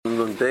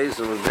Nun Beis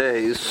and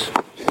Beis,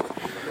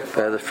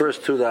 the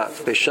first two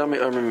dots,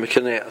 Beishami Armin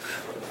Mekaneach.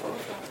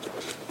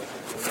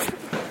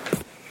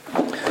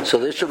 So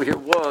the issue over here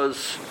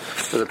was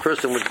that a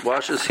person would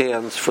wash his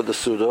hands for the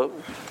Suda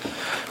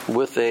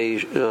with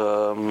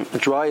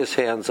dry his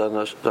hands on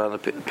a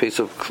piece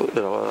of,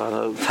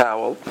 on a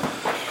towel.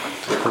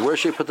 And where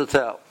should he put the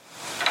towel?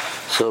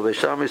 So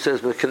Beishami says,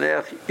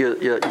 Mekaneach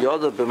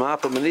Yoda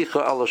B'mapa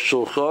Menicha Ala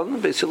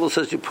Shulchan. Beis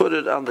says you put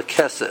it on the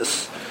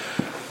keses,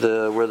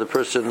 where the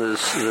person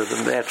is,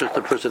 the mattress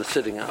the person is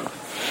sitting on.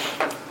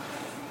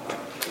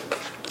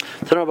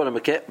 So you put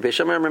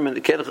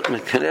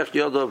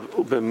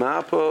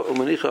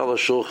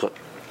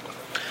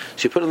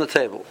it on the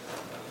table.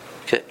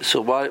 Okay, so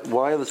why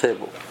on the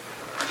table?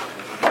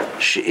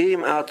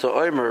 She'im ata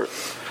oimer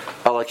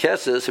ala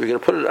keses. If you're going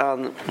to put it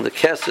on the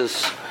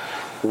keses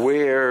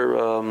where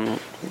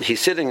he's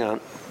sitting on,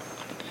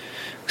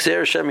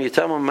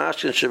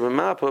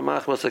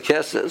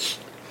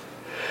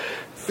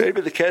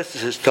 maybe the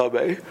keses is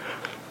tabei.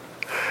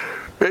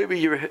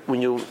 Maybe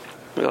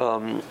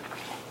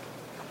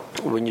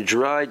when you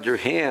dried your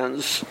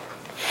hands,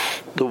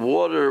 the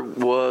water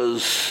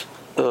was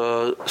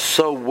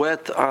so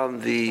wet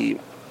on the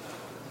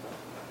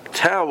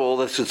towel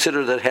that's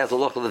considered that it has a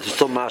locha that there's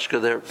still mashka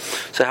there.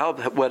 So how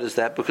wet is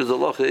that? Because the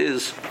locha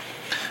is,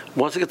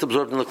 once it gets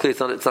absorbed in the kli, it's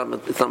not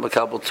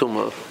makabel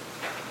tuma,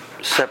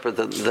 separate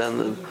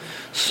than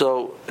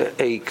so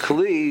a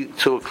kli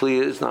to a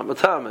kli is not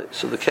matame.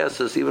 So the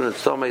kesses, even if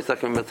it's tome, it's not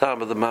going to be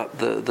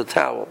matame the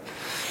towel.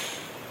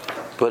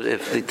 But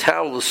if the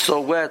towel is so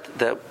wet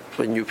that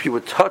if you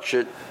would touch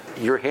it,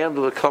 your hand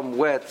will become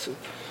wet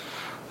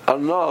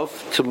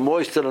enough to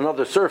moisten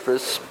another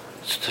surface, so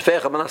it's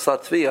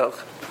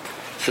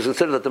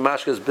considered that the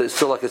mashka is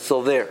still like it's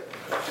still there.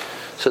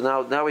 So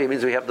now it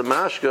means we have the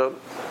mashka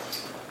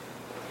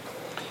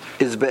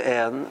is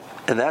be'en,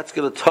 and that's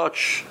going to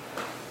touch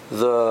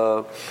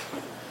the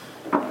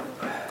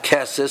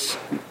kesis,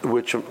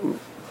 which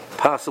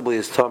possibly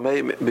is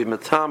tamei, be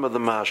matama the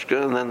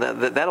mashka, and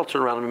then that'll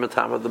turn around and be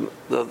matama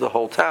the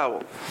whole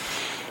towel.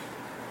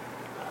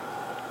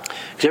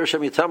 Then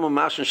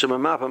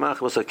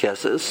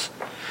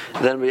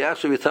we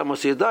actually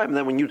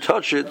then when you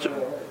touch it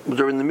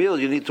during the meal,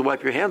 you need to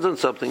wipe your hands on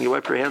something. You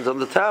wipe your hands on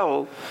the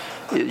towel,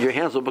 your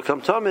hands will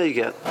become tamei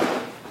again.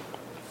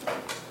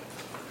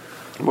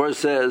 Where it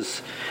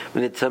says,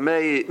 if that's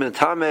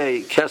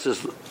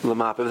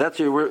what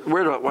you're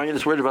worried about, why are you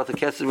just worried about the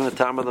keses when the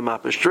time of the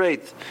map is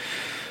straight?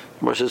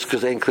 Where it says,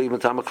 because they ain't kli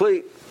matama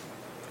kli.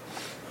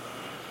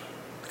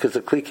 Because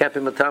the kli can't be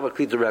matama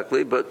kli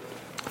directly, but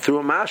through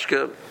a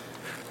mashka,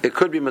 it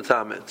could be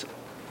matamet.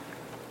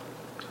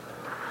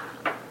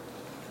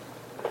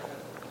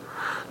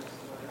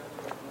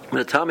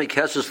 Matami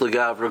keses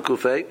legavra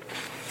kufei.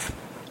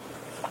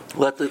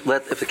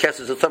 If the keses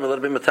is matama, let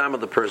it be matama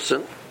the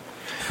person.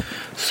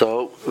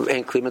 So,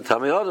 ain't kli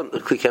matami adam. The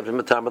kli can't be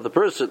matama the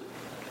person.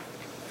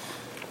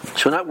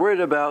 So we're not worried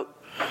about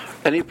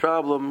any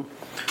problem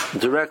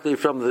directly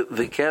from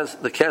the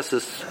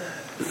keses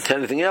to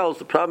anything else.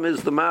 The problem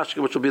is the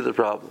mashka, which will be the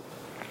problem.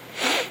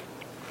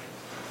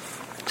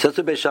 So that's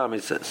what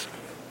Beishami says.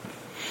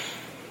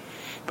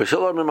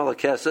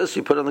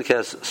 You put on the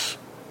keses.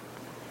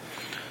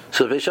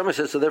 So Beishami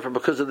says, so therefore,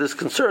 because of this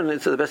concern, he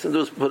said the best thing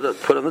to do is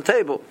put on the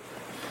table.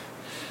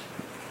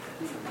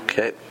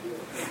 Okay.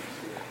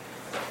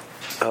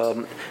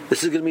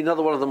 This is going to be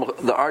another one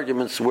of the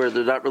arguments where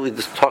they're not really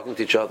just talking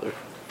to each other.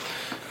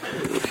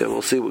 Okay,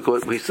 we'll see.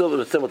 We still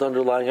understand what the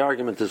underlying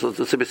argument is.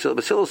 Let's see.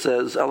 Basil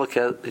says,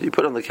 you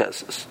put on the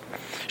keses.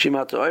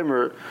 Shimata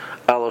Omer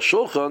ala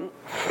shulchan.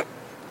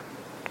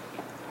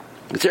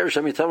 Maybe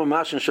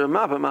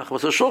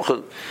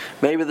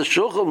the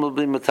shulchan will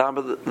be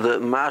matama the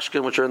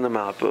mashkin which are in the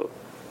mapa,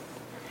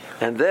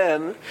 and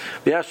then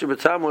it'll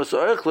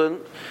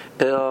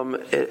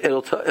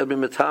be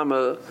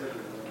matama.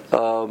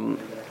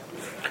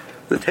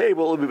 The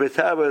table will be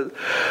matama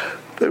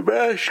the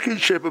mashkin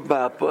sheba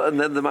mapa, and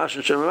then the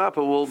mashkin sheba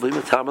mapa will be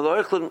matama the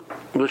oichlin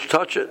which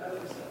touch it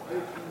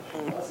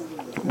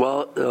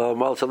while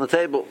it's on the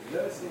table.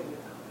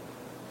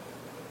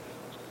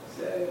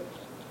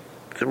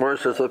 Gemara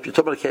says, so if you're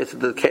talking about a case that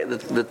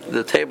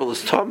the table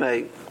is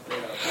tamei,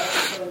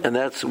 and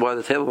that's why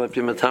the table might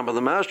be matama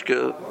the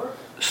mashka,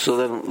 so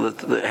then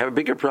they have a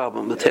bigger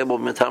problem. The table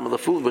will be matama the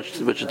food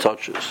which it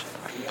touches.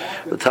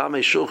 The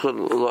tamei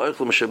shulchan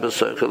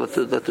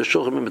that the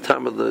shulchan be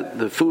matama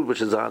the food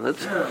which is on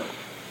it.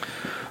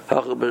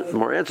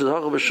 More answers.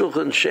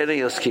 Shulchan sheni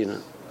yaskina.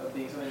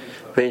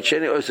 Vein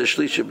sheni oisa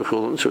shlishi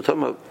b'chulin. So we're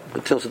talking about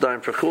until dying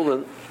for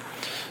chulin.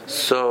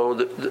 So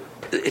the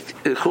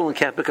chulin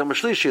can't become a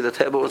shlishi. The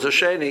table was a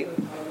sheni.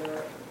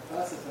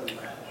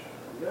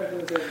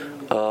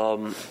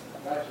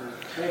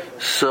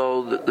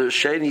 So the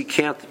sheni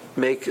can't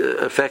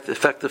affect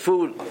the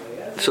food.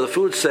 So the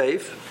food's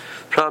safe.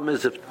 Problem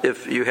is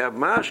if you have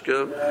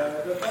mashka,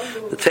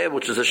 the table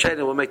which is a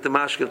sheni will make the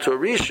mashka into a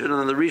rishon, and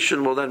then the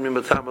rishon will then be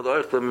matama the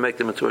oichlim and make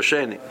them into a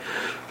sheni.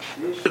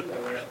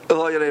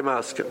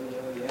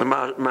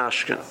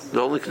 mashkin.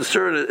 The only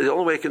concern, the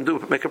only way it can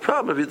make a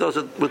problem if he does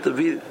it with the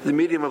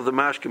medium of the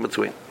mashkin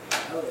between.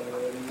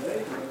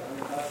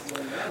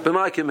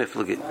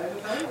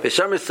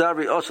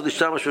 Beishamai also the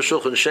shtamash for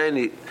shulchan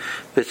sheni.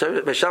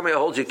 Beishamai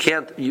holds you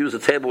can't use a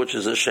table which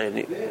is a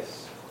sheni.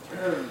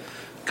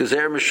 Because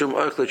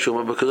Ochlet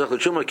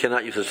Shuma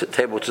cannot use a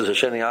table which is a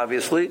sheni,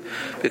 obviously,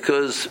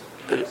 because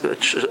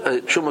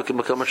Shuma can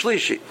become a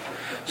shlishi.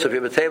 So if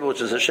you have a table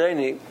which is a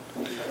sheni,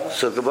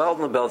 so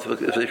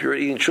if you're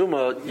eating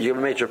Shuma, you have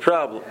a major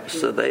problem.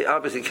 So they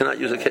obviously cannot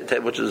use a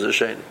table which is a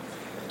sheni.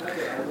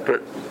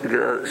 But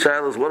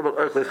Shaila is, what about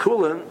Ochlet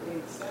Chulin,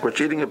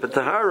 which eating a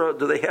Petahara?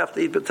 Do they have to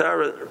eat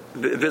Petahara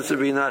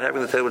vis-a-vis not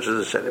having the table which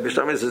is a sheni?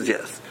 Bishamai says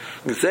yes.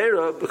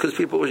 Gzeira, because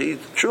people who eat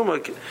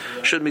Shuma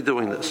shouldn't be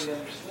doing this.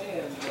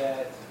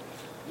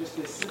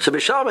 So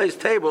Bishamai's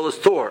table is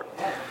Tor.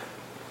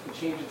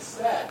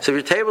 So if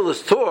your table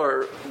is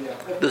Tor,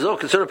 there's no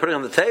concern of putting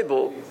on the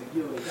table,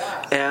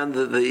 and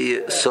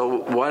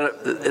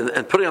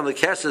and putting on the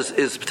kesses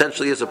is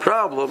potentially is a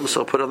problem.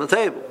 So put it on the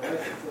table.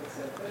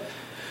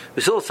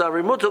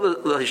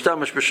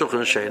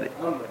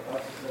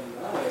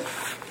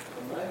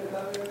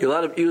 You're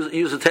allowed to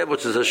use a table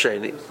which is a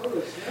sheni,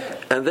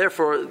 and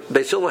therefore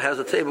Beis Hillel has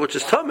a table which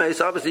is tamei.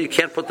 So obviously you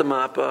can't put the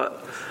map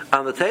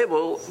on the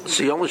table.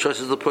 So your only choice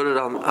is to put it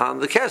on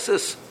the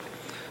kesses.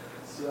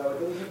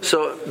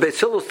 So Beis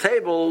Hillel's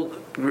table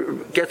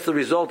gets the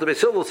result that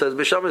Beis Hillel says.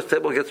 Beishamai's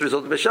table gets the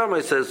result that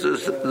Beishamai says.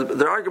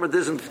 Their argument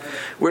isn't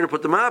where to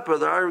put the mappa.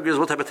 Their argument is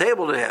what type of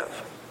table to have.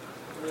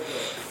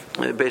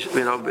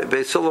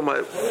 Beis Hillel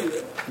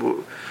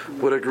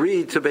would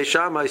agree to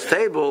Beishamai's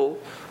table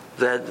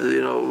that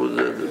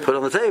put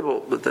on the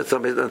table, but that's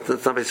not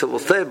Beis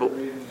Hillel's table.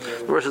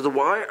 The rest is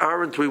why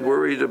aren't we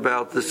worried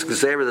about this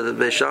gzeira that the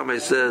Beis Shammai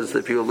says that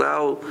if you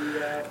allow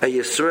a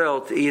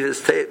Yisrael to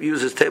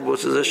use his table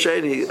which is a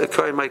sheni, a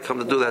kohen might come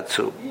to do that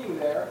too.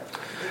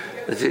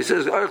 He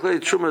says Arklei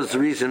Truma is the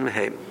reason.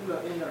 Hey,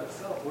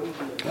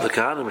 the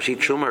Kahanim Mashit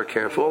Truma are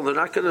careful. They're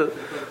not going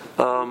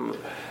to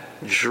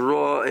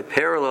draw a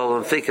parallel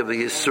and think of the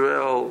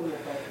Yisrael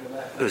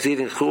who's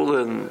eating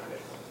chulin.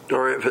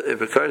 Or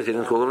if a kohen is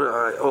eating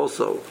chulin,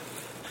 also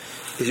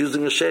he's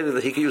using a sheni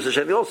that he can use a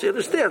sheni. Also, you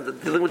understand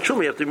that dealing with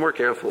truma, you have to be more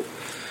careful.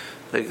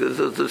 Like there's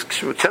amount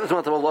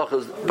of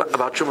halachas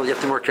about truma you have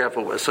to be more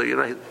careful with. So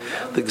the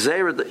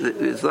gzeira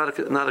is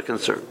not a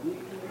concern.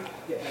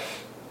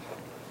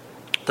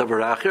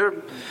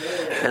 Tabaracher,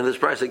 and this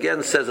price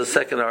again says a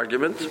second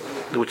argument,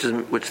 which the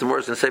more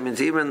is going to say means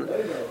even.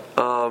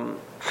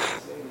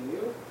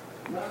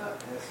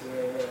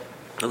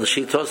 And the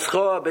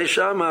Shitoscha Beis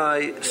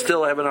Shammai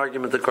still have an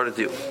argument according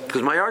to you,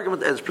 because my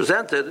argument as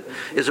presented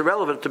is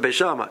irrelevant to Beis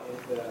Shammai.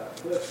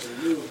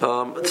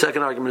 The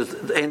second argument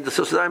is Ein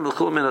D'Silsadayim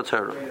L'Chul Min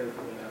HaTorah.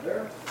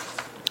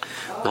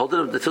 The whole thing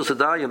of the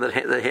D'Silsadayim that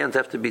the hands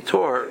have to be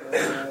tore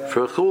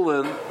for a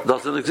chulin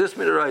doesn't exist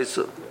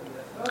Midaraisa.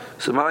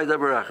 So my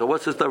Dabaracha,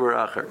 what's this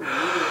Dabaracha?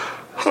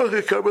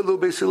 Okay, come a little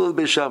Beis Hillel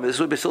Beis Shammai. This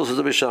is what Beis Hillel says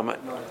to Beis Shammai.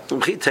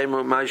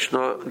 M'chiteimu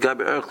Ma'ishno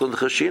Gabi Erchlun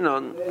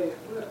Chashinon.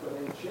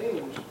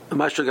 I'm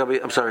sorry,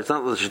 it's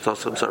not the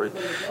Shitos, I'm sorry.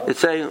 It's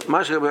saying,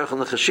 Mashal Gabi Echon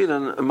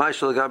L'Chashinon,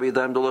 Mashal Gabi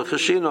Yadayim D'Lo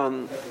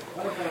Chashinon.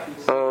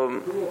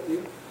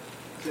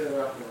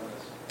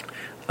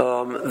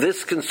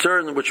 This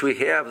concern which we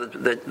have,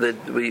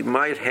 that we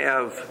might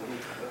have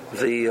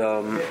the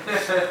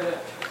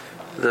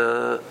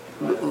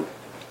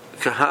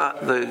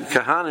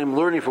Kahanim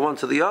learning from one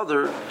to the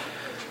other,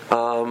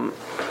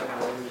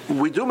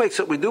 we do make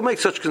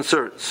such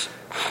concerns.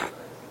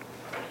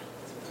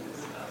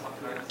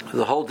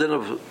 The whole din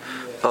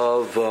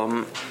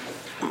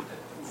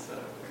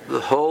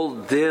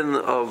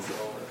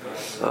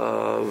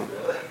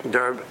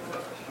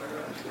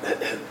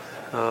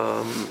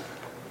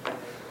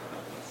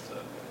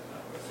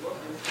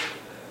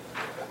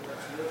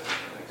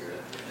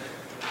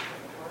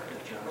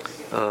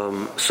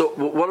so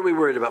what are we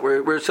worried about?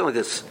 We're saying like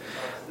this: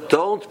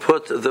 don't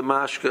put the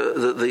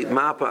mashka, the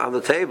mappa on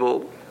the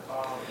table,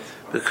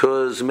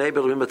 because maybe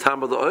it'll be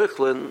matam of the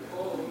oichlin.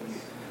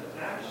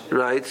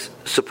 Right,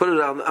 so put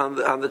it on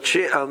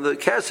the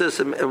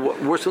kesses, and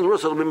worse than the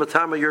worst, it'll be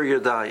matama your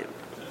yadayim.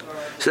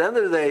 So at the end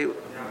of the day,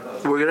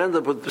 we're going to end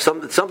up with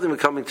something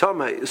becoming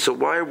tamei. So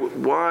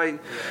why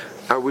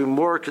are we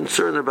more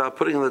concerned about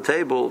putting it on the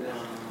table,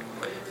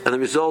 and the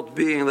result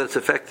being that it's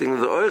affecting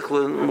the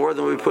oichlin more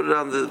than we put it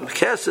on the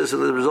kesses,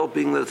 and the result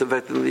being that it's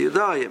affecting the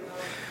yadayim?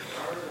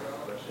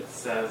 It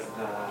says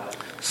that.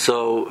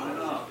 So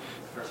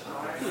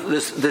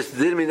this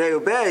din minei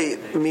ubei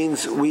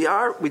means we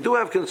do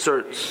have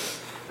concerns.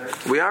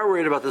 We are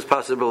worried about this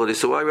possibility.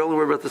 So why are we only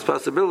worried about this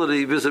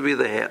possibility vis-a-vis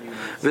the hand,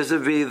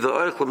 vis-a-vis the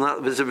oichlim,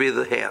 not vis-a-vis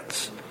the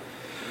hands?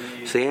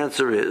 So the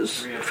answer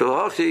is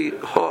filachi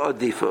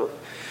ha'adifa.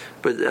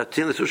 But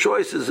between the two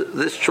choices,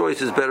 this choice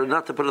is better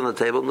not to put it on the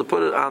table and to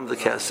put it on the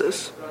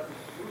kesses.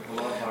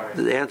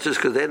 The answer is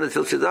because then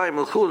until sidayim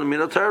l'chulin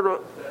min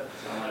ha'torah,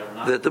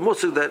 that the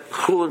musik that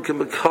chulin can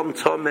become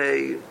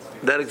tamei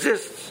that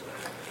exists.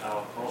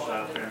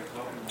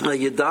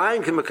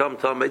 Yadayim can become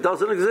tamei. It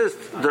doesn't exist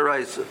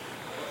deraisa.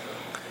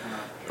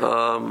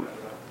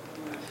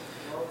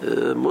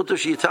 Mutar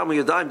sheyitamu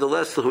yadayim the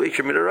less lahu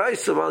ikra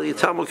midaraisa, while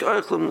yitamu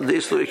oichlim the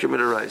islu ikra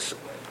midaraisa.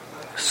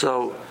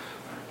 So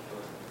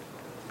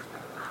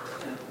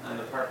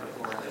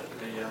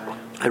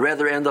I'd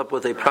rather end up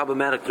with a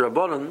problematic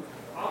drabonon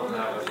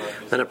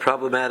than a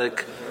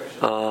problematic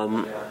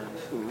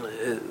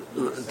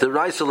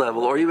deraisa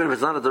level, or even if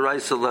it's not a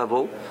deraisa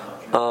level.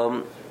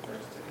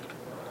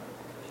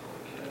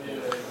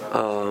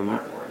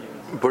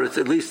 But it's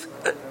at least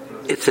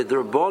it's a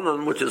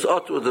drabonon which is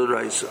otu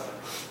deraisa.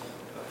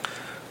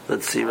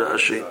 Let's see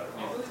Rashi.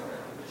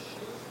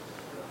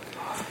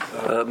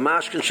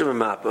 Mashkin shema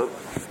mappa.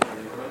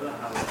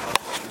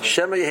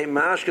 Shema yehi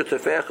mashka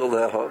tefechel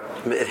leha.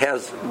 It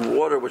has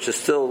water which is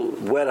still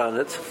wet on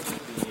it.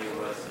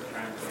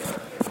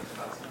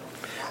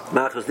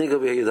 Machas nigal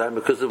b'yadayim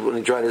because of when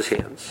he dried his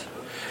hands.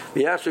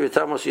 V'yasher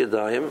v'tamos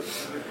yadayim.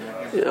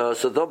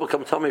 So they'll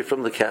become tummy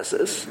from the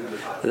kesses,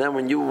 and then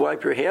when you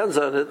wipe your hands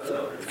on it,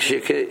 as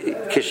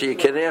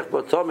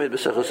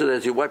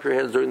you wipe your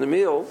hands during the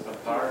meal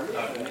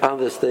on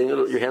this thing,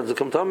 your hands will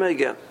come tummy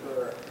again.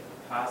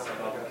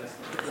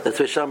 That's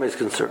where Shammai is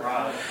concerned.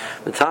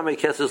 The tummy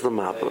kesses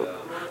lamapa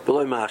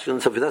below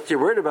mashkin. So if that's you're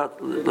worried about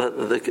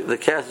the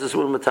kesses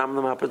will matam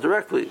the mapa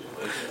directly,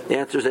 the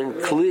answer is in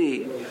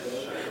kli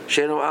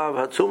sheno av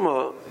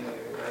hatuma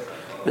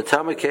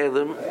matam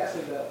kelim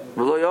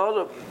below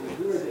yodam.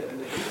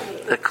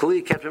 A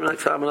kli kept him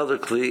next time another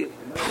kli.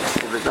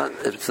 If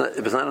it's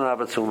not an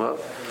abatuma,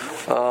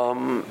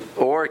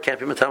 or it can't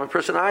be a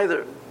person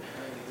either.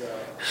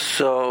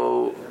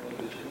 So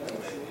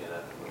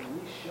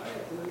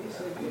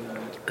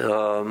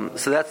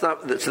that's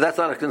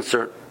not a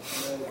concern.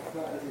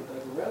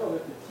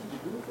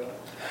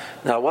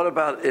 Now, what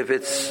about if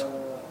it's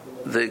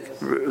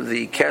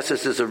the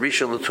cassis is a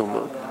rishon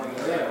l'tuma?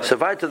 So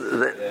if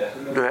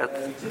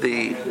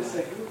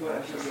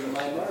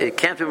it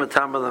can't be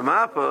matam the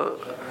mappa,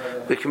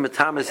 we can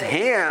matam his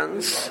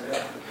hands.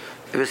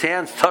 If his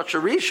hands touch a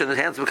rishon, his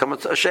hands become a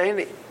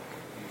sheni.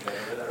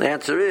 The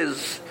answer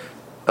is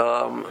if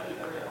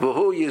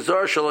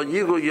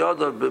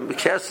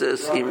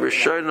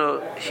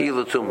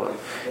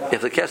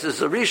the kesses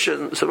is a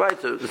rishon, so right,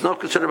 there's no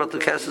concern about the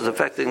kesses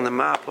affecting the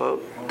mappa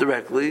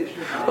directly.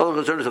 All the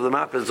concern is if the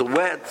mappa is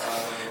wet,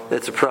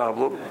 that's a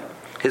problem.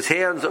 His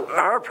hands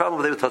are a problem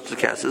if they would touch the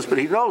kesses, but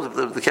he knows if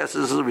the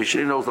kesses is a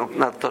rishon, he knows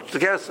not to touch the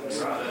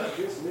kesses.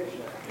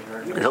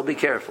 And he'll be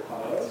careful.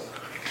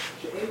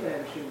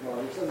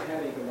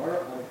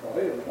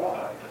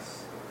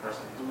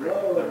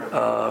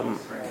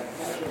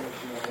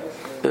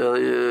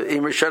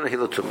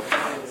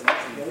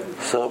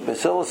 So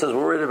Basila says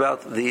we're worried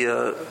about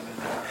the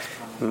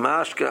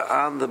mashka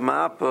on the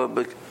mappa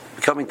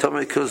becoming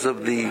tummy because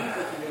of the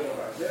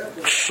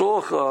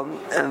shulchan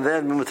and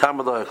then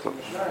mitamad oichlim.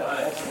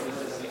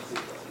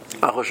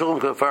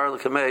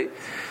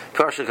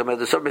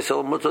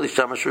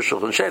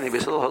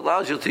 Basila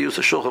allows you to use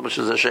a shulchan which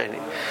is a sheni.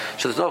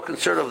 So there's no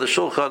concern of the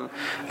shulchan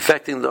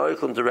affecting the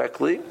oichlim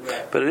directly,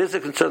 but it is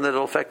a concern that it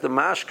will affect the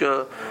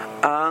mashka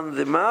on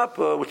the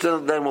mappa, which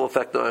then will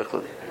affect the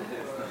oichlim.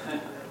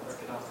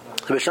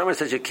 The Shammai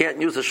says you can't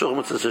use the shulchan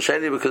with the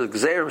sheni because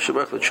gzeir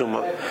shebach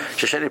l'tshuma.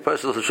 Sheni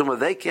posel l'tshuma.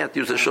 They can't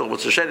use the shulchan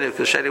with the sheni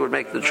because sheni would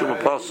make the tshuma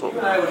posel.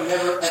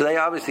 So they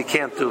obviously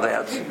can't do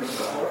that.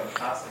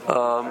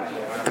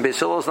 And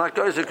Beisil is not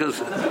going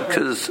because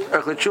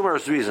erchli tshuma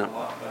is the reason.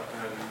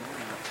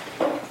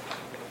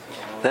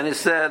 Then he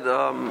said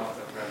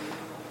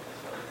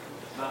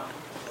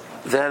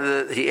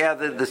that he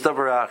added this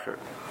davar acher.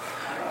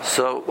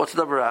 So what's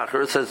the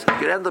baracher? It says you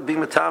could end up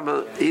being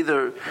matama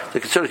either the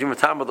concern is you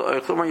matama the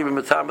oichlim or you be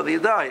matama the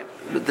yadayim.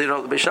 But the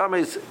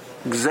Beishamai's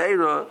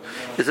gzeira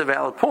is a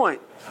valid point.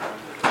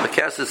 The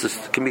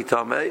kesses can be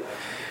tamei.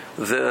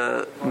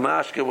 The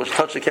mashka which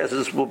touch the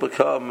kesses will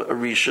become a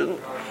rishon,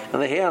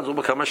 and the hands will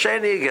become a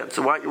sheni again.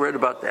 So why are you worried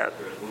about that?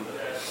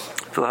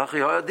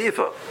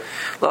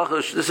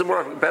 This is a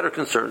more better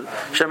concern.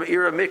 Shema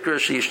ira mikra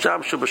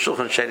sheishtamshu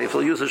b'shulchan sheni. If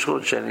they'll use a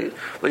shulchan sheni,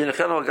 but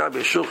yinechenu al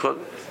gabi shulchan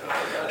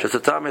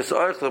shetatam is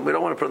oichlim. We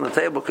don't want to put it on the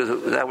table because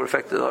that would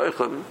affect the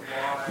oichlim.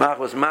 Mach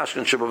was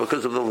mashkin sheba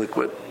because of the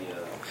liquid.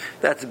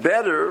 That's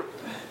better.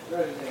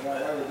 Then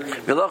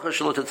the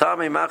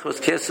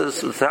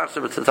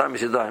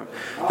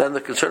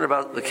concern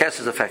about the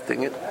kesses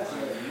affecting it.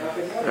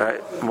 All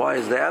right. Why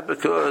is that?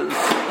 Because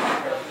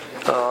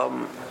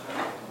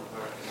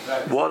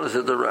one is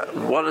a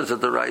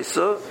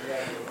deraisa.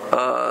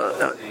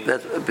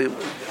 That's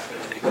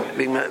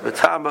being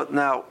matama.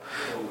 Now,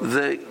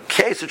 the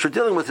case that you're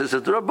dealing with is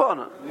a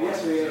derabana,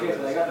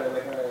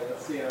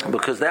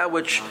 because that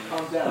which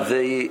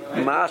the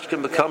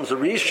mashkin becomes a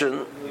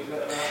rishon,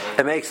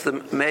 it makes the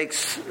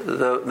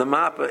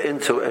mappa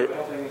into it,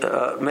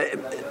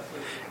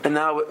 and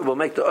now it will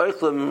make the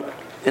oichlim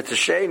into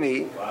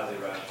sheni.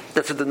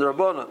 That's a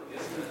derabana.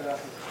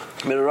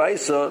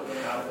 Midaraisa,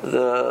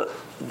 the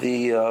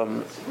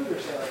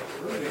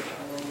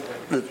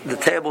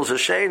tables are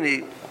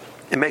sheni,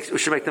 we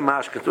should make the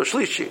mashka to a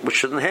shlishi, which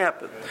shouldn't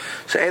happen.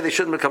 So they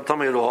shouldn't become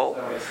tummy at all.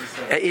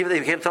 Even if they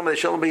became tummy, they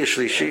shouldn't be a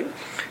shlishi.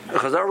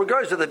 Because our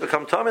regards that they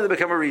become tummy, they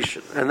become a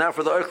rishon, and now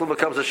for the oichel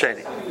becomes a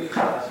sheni.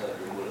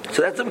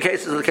 So that's some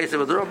cases, the case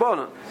of the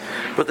rabbanon.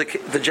 But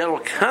the general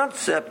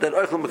concept that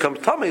oichel becomes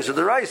tummy is a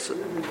deraisa,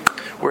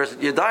 whereas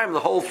yadayim, the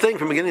whole thing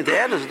from beginning to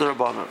end is the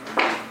rabbanon.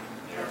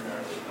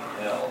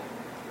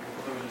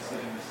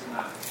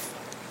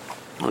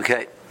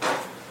 Okay.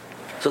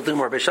 Something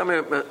more.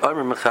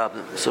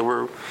 So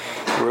we're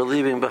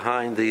leaving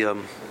behind the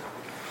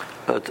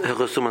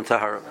Hilchosum and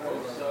Tahara.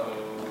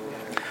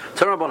 We're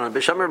talking about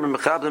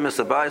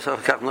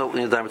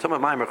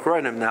Ma'amer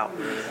Chronim now.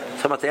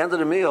 So at the end of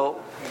the meal,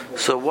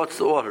 so what's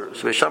the order?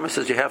 So Beishama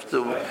says you have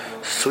to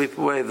sweep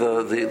away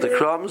the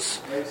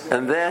crumbs,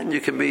 and then you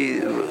can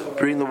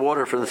bring the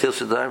water from the Til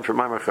Shadayim for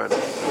Ma'amer Chronim.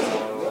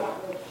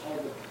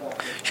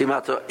 If you're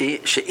going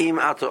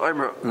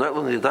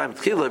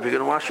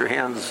to wash your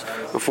hands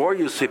before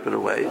you sweep it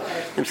away,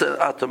 so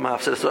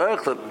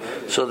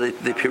the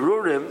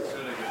pirurim,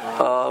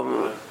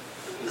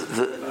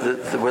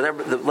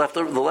 the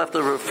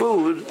leftover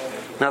food,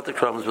 not the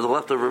crumbs, but the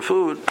leftover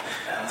food,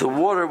 the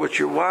water which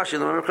you're washing,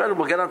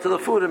 will get onto the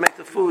food and make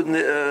the food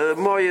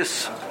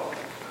moist.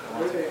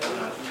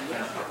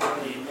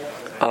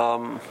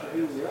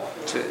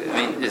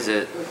 Is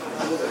it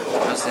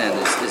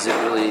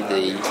really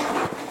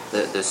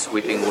the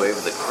sweeping away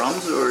of the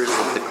crumbs, or is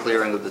it the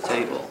clearing of the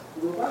table?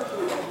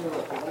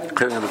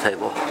 Clearing of the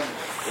table.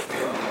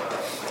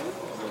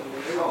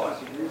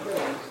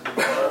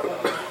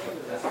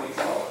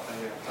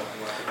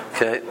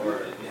 Okay.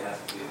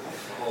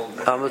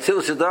 The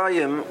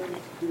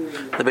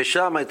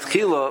Beishama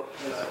Tchila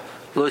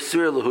Lo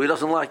Yisir Lahu. He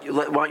doesn't want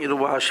you to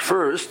wash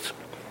first.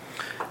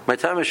 My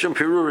time is Shum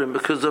Pirurim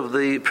because of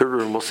the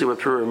Pirurim. We'll see what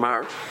Pirurim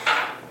are.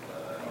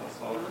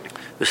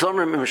 If the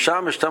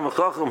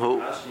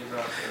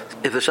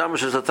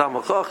shamash is a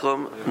Talmud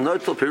Chacham,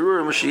 noitel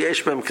pirurim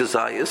sheyesh b'hem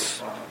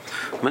kazayis.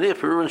 Many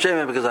pirurim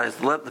sheyesh b'hem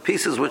kazayis. The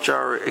pieces which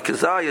are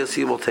kazayis,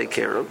 he will take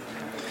care of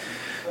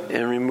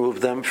and remove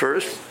them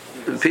first.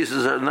 The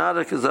pieces that are not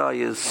a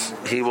kazayis,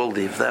 he will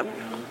leave them,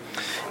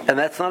 and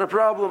that's not a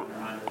problem.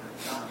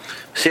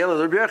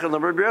 Pirurim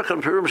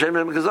sheyesh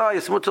b'hem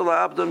kazayis mutal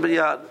la'abdon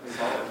b'yad.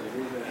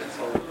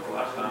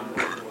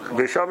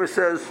 Beishama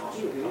says.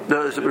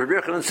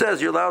 The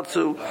says you're allowed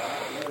to,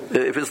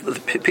 if the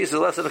piece is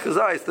less than a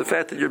kazayis, the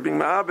fact that you're being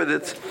ma'abed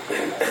it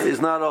is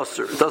not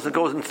usher. It doesn't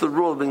go into the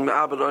rule of being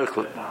ma'abed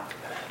oichel.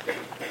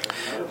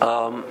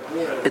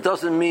 It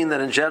doesn't mean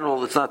that in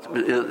general it's not.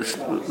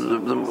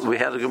 We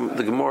had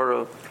the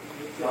Gemara.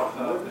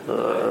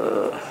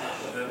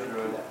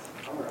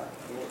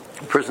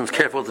 A person's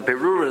careful with the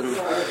perurin,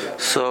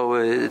 so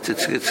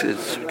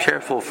it's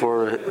careful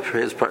for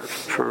his part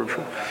for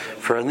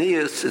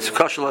aniyas. It's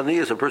kashal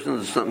aniyas. A person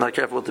is not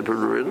careful with the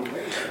perurin,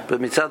 but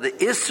mitzad the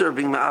isser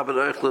being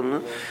ma'abed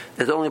oichlim,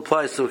 it only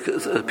applies to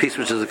a piece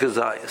which is a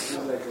kazayis.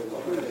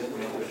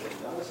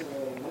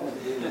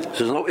 So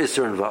there's no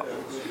isser involved.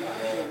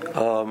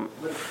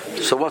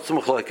 So what's the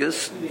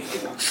machlokes?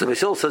 So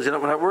Beisil says, we're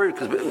not worried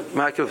because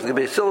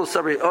Beisil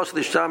sabri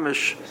osli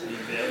shamish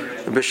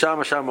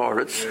b'shamash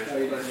amoritz.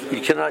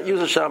 You cannot use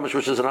a shamash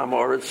which is an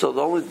amoritz. So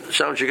the only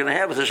shamash you're going to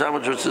have is a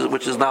shamash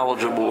which is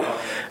knowledgeable.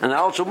 And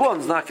knowledgeable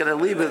one's not going to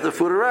leave the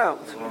food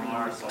around.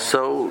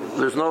 So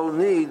there's no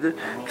need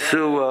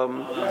to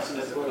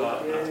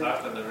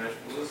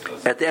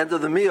at the end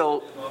of the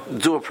meal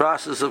do a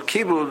process of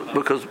kibud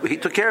because he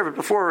took care of it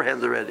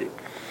beforehand already.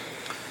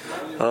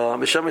 You're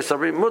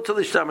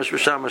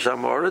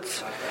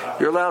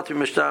allowed to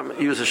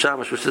use a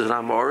shamash which is an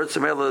amoritz.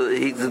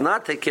 He did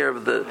not take care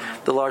of the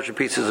larger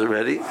pieces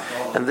already,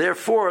 and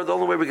therefore the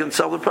only way we can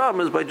solve the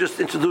problem is by just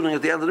introducing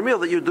at the end of the meal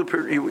that you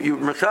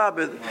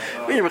mechabed.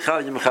 When you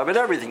mechabed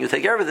everything, you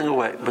take everything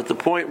away. But the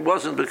point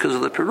wasn't because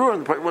of the perurim.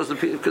 The point was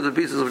because of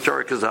the pieces which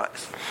are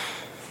kazayis.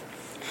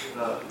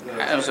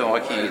 So why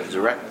can't you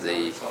direct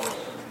the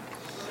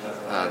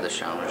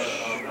shamash?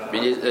 I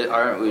mean,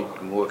 aren't we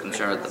more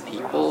concerned with the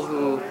people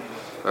who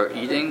are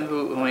eating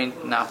who may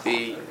not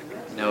be,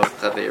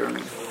 taverim?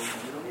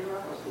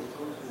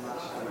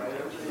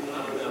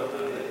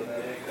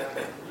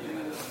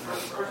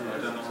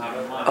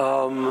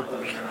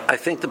 I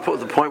think the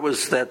point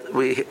was that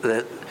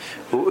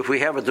if we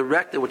have a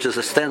directive which is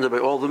a standard by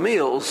all the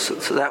meals,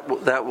 so that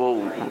will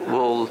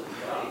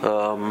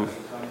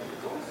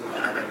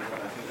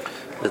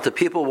that the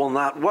people will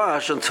not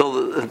wash until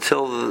they're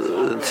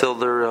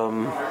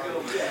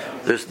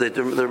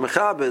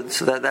mechabed,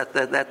 so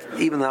that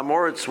even the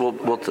amoritz will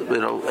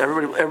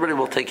everybody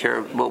will take care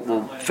of,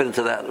 will fit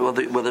into that,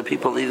 whether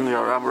people eating the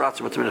amoritz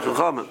or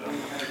chachamim.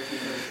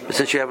 But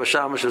since you have a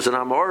shamash as an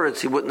amoritz,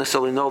 he wouldn't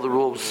necessarily know the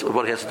rules of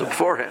what he has to do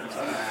beforehand.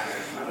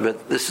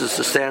 But this is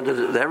the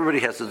standard that everybody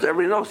has to.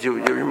 Everybody knows you're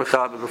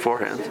mechabed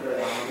beforehand.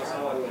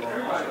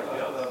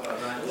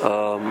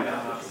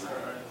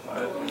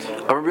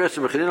 You're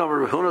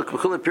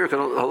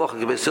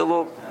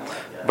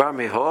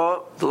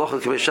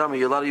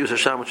allowed to use a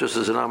shamash which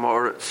is an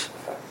amoritz.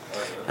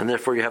 and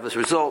therefore you have this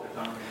result.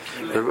 So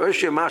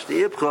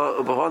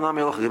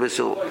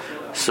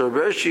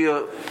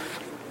Bereshia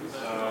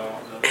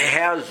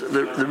has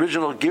the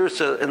original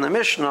girsa in the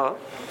Mishnah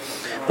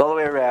the other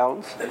way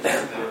around,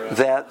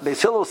 that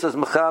Beis Hillel says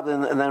Mechab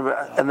and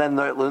then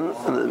Noitlin.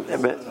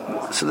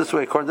 So this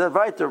way, according to that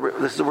Viter,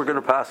 this is we're going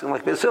to pass in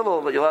like Beis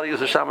Hillel, that you're allowed to use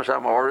the Shama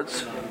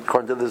Oritz,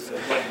 according to this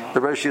the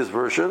Rashi's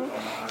version,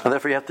 and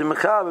therefore you have to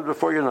Mechab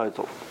before you're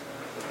Noitel.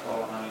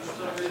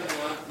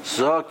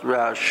 Zok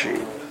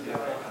Rashi.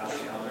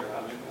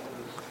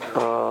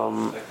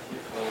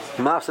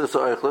 Mafsed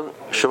Soichlin,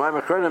 Shemai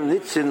Mechronim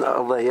Nitzin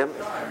Aleim,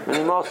 and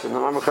in Austin, the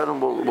Mechronim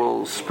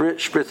will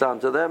spritz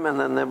onto them, and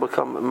then they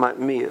become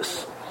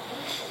Mias.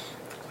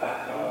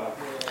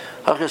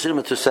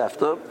 Hachasim to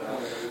Sefta,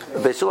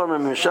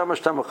 Beisilam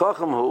Mishamash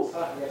Tamachachim who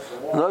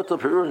Notel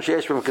Perun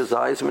Sheish from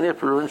Kazayis, Minir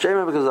Perun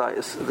Sheim from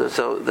Kazayis.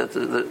 So that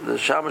the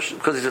Shamash,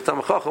 because he's a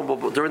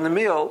Tamachachim, during the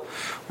meal,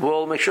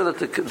 will make sure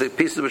that the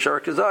pieces which are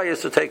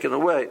Kazayis are taken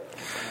away.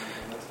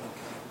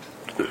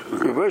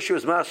 Rashi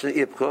was master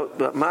Ipko,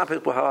 but Mapit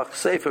Bahach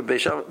Sefer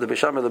Besham, the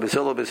Besham, the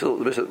Besil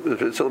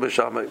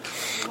Besham.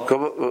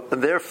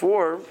 And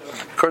therefore,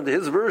 according to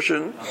his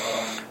version,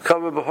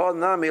 Kaveh Bahad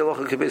Nami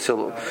Aloch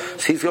Besil.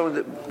 So he's going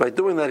to, by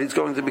doing that, he's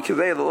going to be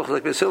Kaveh Aloch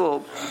like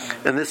Besil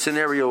in this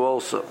scenario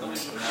also.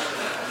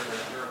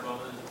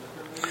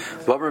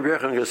 Babur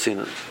Berchan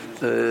Gasina.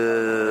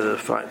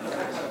 Fine.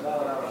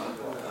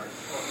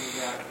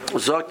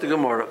 Zok the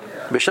Gemara.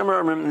 Besham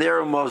Armim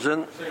Nero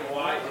Mozen.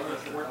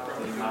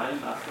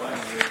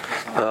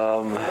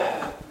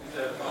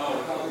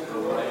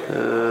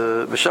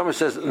 Beshama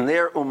says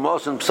Ner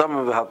Umazin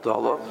Psamim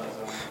v'Havdalah.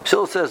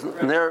 Psil says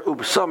Ner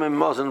Upsamim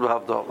Mazin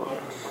v'Havdalah.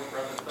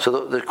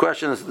 So the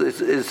question is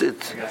it's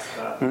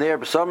Ner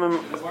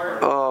Psamim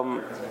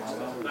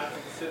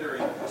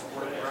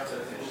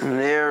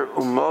Ner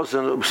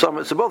Umazin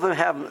Psamim. So both of them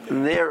have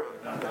Ner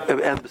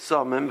and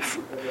Psamim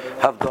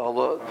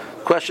Havdalah.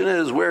 The question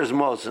is, where's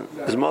Mazin?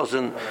 Is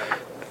Mazin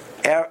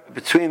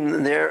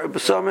between Ner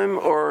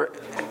B'Samim or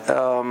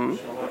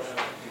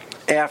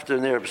after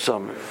Ner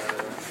B'Samim?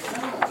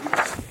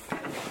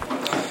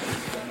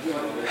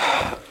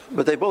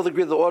 But they both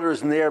agree the order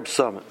is Ner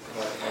B'Samim.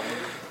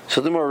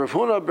 So the more Rav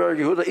Huna Ber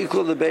Yehuda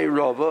equal the Bei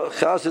Rava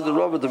Chazid the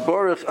Rava the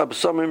Baruch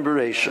Ab'Samim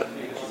Bereisha.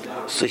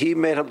 So he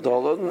made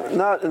Havdalah,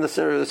 not in the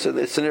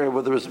scenario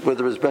where there was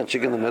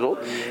benching in the middle,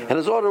 and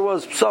his order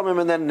was B'Samim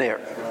and then Ner.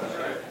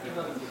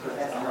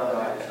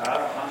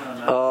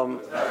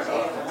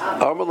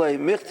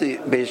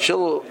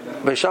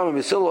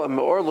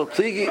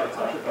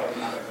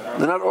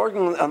 They're not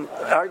arguing on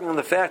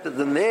the fact that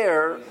the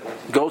Ner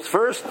goes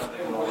first.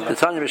 The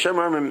Tanya B'Shem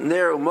Armim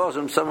Ner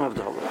Umazim Samim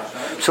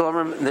Havdalah.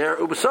 Shalom Ner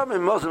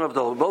Ubasamim Mazim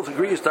Havdalah. Both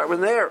agree to start with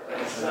Ner.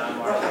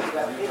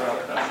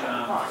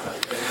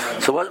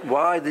 So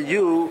why did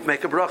you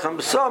make a bracha on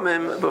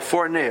B'Samim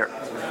before Ner?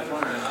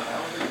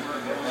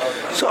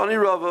 So Ani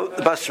Rava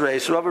Basrei,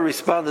 so Rava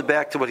responded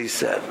back to what he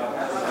said.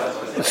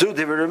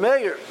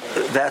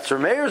 That's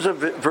Rameir's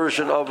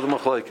version of the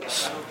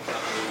Machlokes.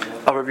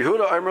 Rabbi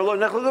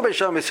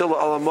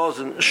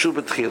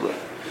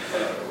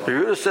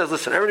Yehuda says,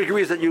 listen, everybody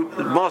agrees that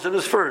Mazin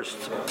is first.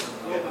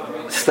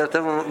 It's not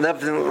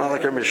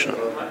like our Mishnah.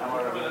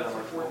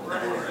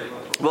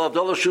 Well,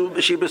 Abdullah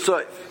Shi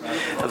B'Soif.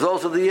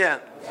 Abdullah's at the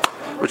end,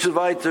 which is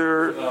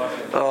Viter.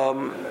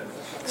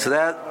 So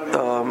that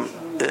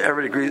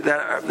everybody agrees.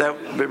 That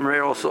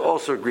Rameir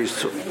also agrees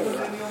to.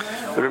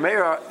 But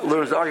Rameir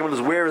learns the argument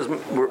is where is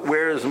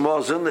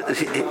Mazin? Rabbi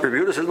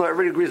Yehuda says no.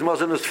 Everybody agrees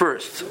Mazin is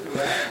first.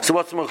 So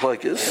what's the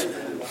machlokes?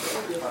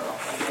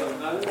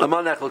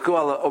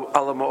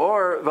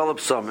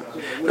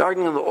 They're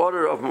arguing in the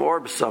order of Maor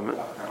B'Samim.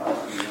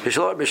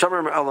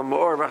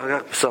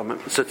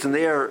 So it's in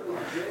the air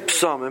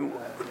Psamim,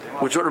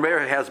 which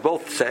Rameir has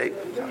both say. No,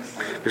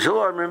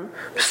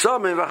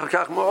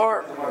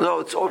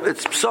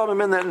 it's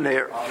Psamim and then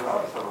there.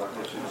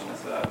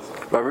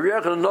 I'll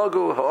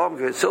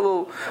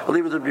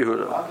leave it to Rabbi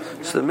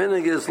Yehuda. So the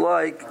minig is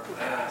like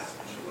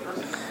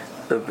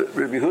the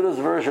Rabbi Yehuda's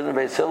version of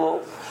Beis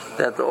Hillel,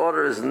 that the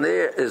order is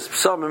there, is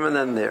Psamim and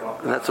then there,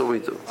 and that's what we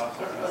do.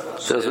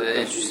 So it's an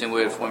interesting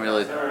way to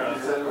formulate,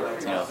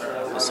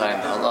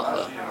 assigning the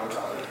halacha.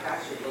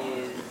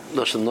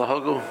 Lashon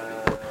Nahagu.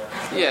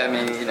 Yeah, I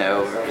mean,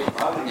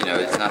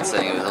 it's not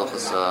saying it with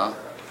Hilchasa.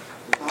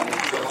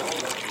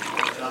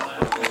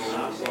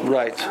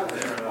 Right.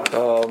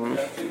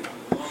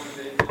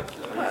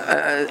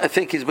 I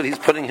think he's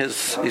putting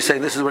he's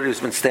saying this is what he's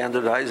been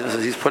standardized,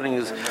 and he's putting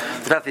his, in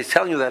fact he's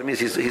telling you that, it means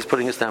he's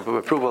putting his stamp of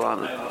approval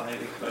on it.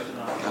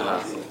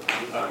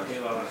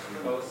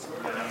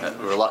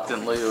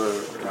 Reluctantly, or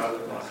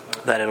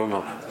that I don't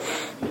know.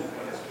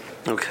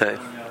 Okay.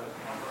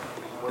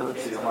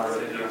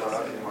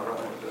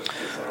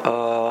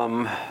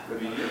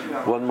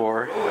 One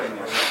more.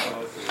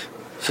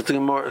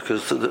 Something more,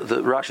 because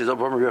the Rashi is up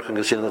on Rabbi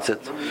Yochanan, that's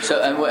it.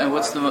 So, and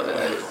what's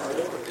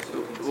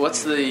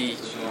the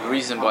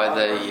reason why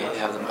they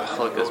have the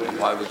machlokas?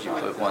 Why would you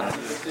put one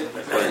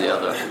or the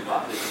other?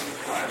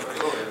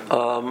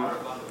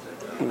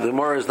 the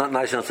Gemara is not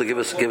nice enough to give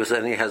us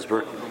any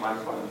hesber.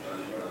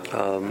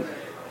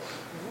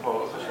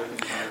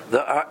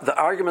 The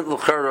argument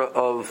l'chara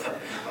of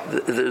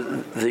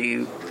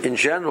the in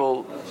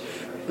general,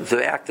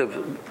 the act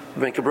of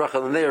making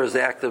bracha on there is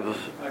the act of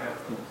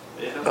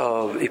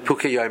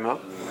ipukei yoma,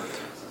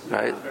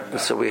 right?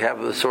 So we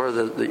have the sort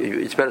of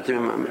it's better to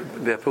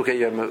be ipukei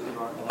yoma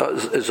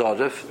is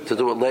adif. To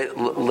do it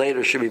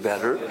later should be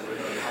better,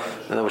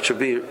 and what should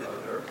be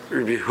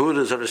Rabbi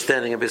Yehuda's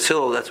understanding of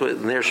Hillel, that's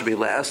what there should be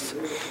last.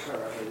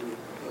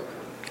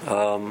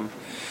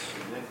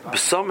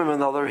 B'samim, on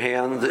the other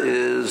hand,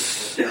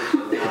 is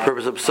the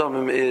purpose of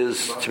b'samim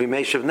is to be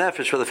meishav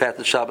nefesh for the fact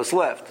that Shabbos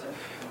left.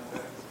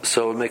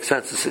 So it makes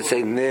sense to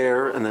say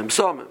ner and then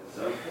b'samim.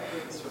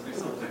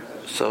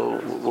 So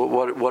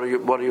what are your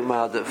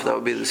ma'adif? That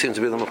would be seems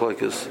to be the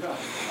machlokes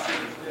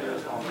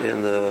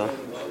in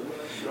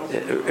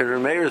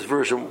Rameir's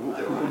version.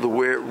 The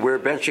where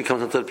benching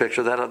comes into the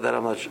picture, that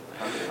I'm not sure.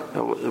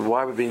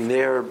 Why would be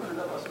ner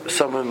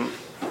b'samim?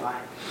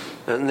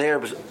 Near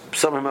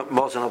Psamim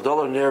Mosin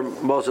Abdullah, near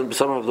Mosin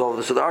Psamim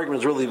Abdullah. So the argument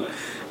is really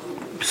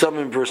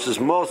Psamim versus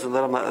Mosin.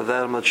 That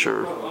I'm not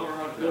sure.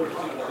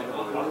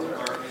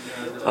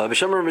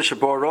 B'Shamar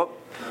Mishabora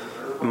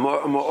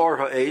Ma'or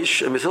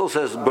Ha'esh, and Misil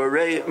says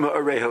Barei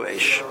Ma'orei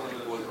Ha'esh.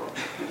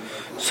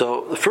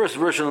 So the first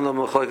version of the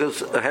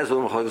Machlokes has the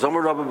Machlokes.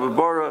 Amar Rabbi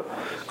B'Bora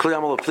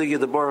Kliyamal Pligi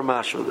the Bora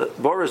Mashma. The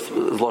Bora is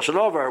Lashon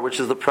Ovar, which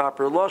is the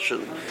proper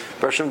Lashon.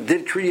 Hashem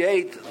did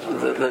create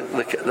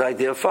the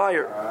idea of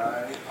fire.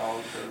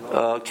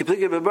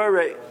 Kipligi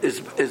B'Barei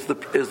is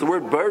the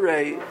word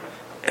Barei,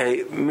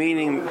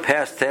 meaning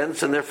past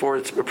tense, and therefore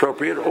it's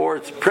appropriate, or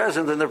it's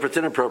present and therefore it's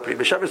inappropriate.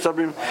 B'Shabbat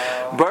Sabrim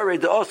Barei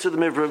the also the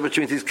Mivra, which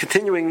means he's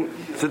continuing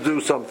to do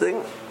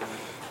something.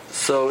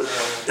 So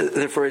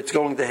therefore it's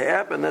going to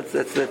happen. That's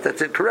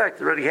it.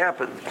 Correct. It already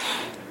happened.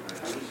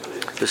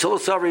 The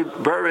Solosavri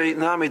Barei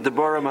Nami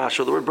Debara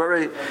Masho. The word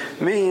Barei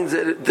means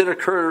that it did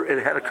occur.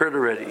 It had occurred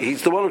already.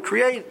 He's the one who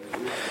created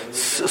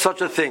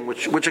such a thing,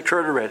 which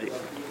occurred already.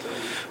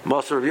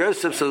 Master of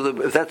Yosef. So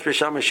if that's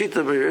Risham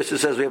Shita, Yosef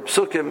says we have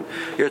Psukim.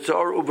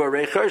 Yitzor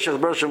Ubarei Choshech. The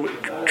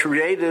Baruch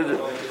created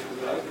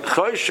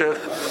Choshech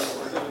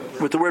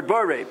with the word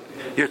Barei.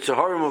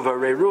 Yitzaharim of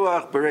Barei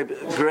Ruach, Barei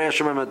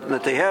Hashem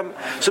Natehem.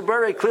 So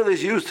Barei clearly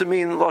is used to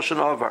mean Lashon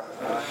Avar.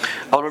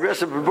 Al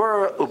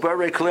Rabbeinu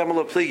Barei Kalem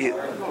Pligi,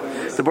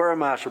 the Bara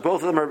Masha.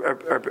 Both of them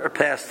are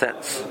past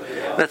tense.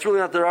 That's really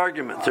not their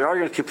argument. Their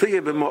argument is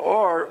Kipligi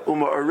b'Ma'or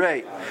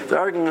Uma'orei. The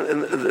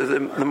argument,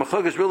 the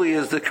Machlokes really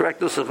is the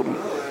correctness of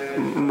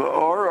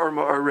Ma'or or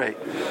Ma'orei.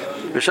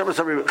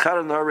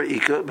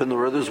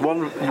 There's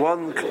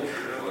one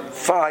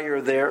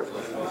fire there.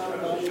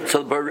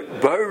 So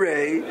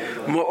Barei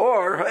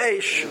Ma'or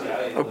Ha'esh,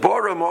 or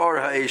Bora Ma'or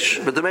Ha'esh,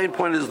 but the main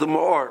point is the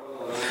Ma'or.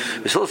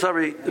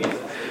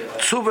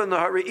 Tzuva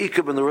Nahari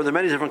Ikab, there were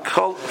many different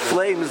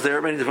flames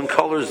there, many different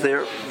colors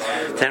there.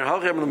 There are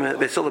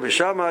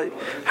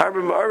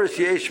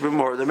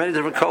many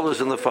different colors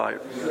in the fire.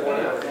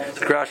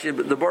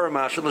 The Bora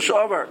Mash and the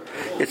Shavar,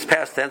 it's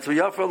past tense.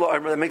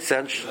 That makes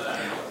sense.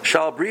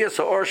 Shal Brias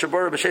or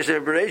Shabara B'Shesh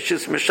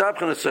Bereshis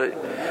Mishabchan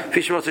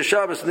Fishmos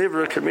Shabbos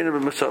Nivra Kamina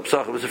B'Misab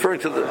Sachim. It's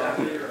referring to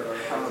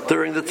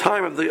during the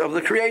time of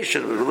the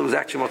creation. It was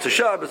actually Motzei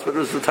Shabbos, but it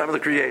was the time of the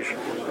creation.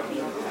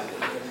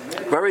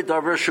 Very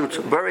diverse,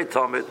 very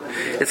tamid.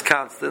 It's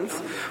constant.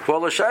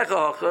 While the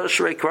shaycha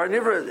shrei kvar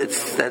nivra,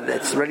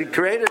 it's already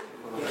created.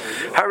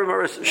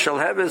 Harimaris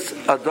shalhevis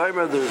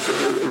adaymer. There's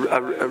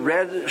a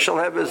red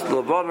shalhevis,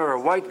 lavana, a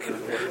white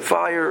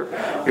fire,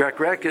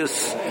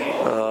 yakrekis,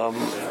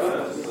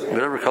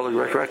 whatever color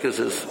yakrekis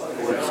is.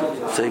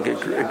 Say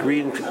a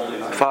green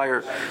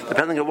fire,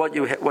 depending on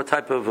what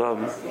type of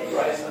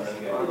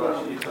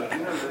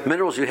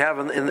minerals you have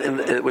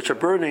in which are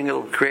burning.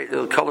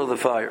 It'll color the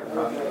fire.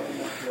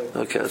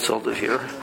 Okay, let's hold it here.